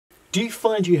Do you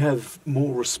find you have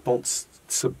more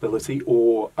responsibility,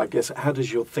 or I guess how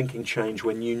does your thinking change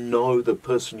when you know the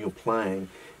person you're playing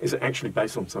is actually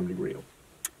based on somebody real?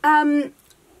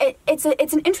 It's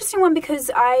an interesting one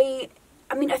because I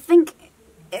think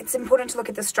it's important to look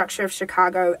at the structure of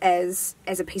Chicago as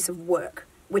a piece of work,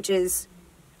 which is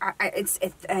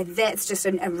that's just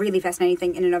a really fascinating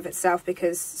thing in and of itself,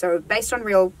 because so based on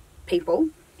real people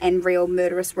and real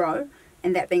murderous row,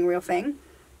 and that being a real thing.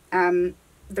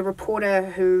 The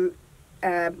reporter who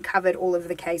covered all of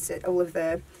the cases, all of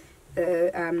the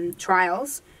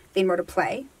trials, then wrote a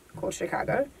play called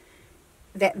Chicago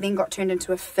that then got turned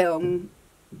into a film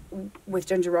with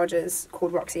Ginger Rogers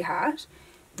called Roxy Hart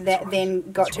that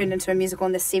then got turned into a musical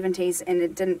in the 70s, and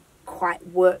it didn't quite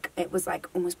work. It was like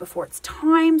almost before its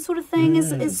time sort of thing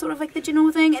is sort of like the general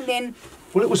thing. And then...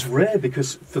 Well, it was rare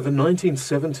because for the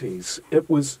 1970s, it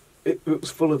was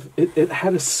full of... It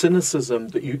had a cynicism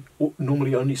that you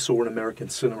normally only saw in American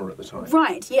cinema at the time.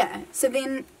 Right, yeah. So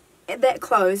then that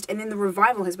closed, and then the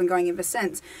revival has been going ever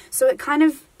since. So it kind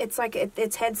of... It's like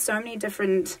it's had so many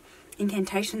different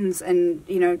incantations and,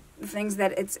 you know, things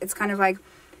that it's kind of like...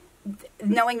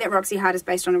 Knowing that Roxy Hart is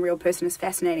based on a real person is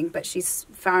fascinating, but she's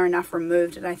far enough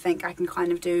removed that I think I can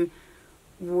kind of do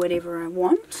whatever I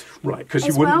want. Right, because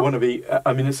you wouldn't want to be...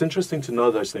 I mean, it's interesting to know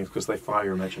those things because they fire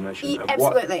your imagination. Yeah, and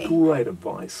absolutely. What great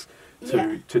advice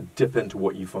to dip into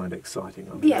what you find exciting.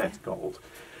 I mean, that's gold.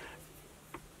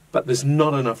 But there's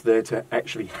not enough there to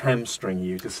actually hamstring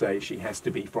you to say she has to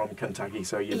be from Kentucky,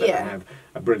 so you better have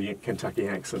a brilliant Kentucky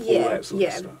accent, all that sort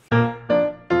of stuff.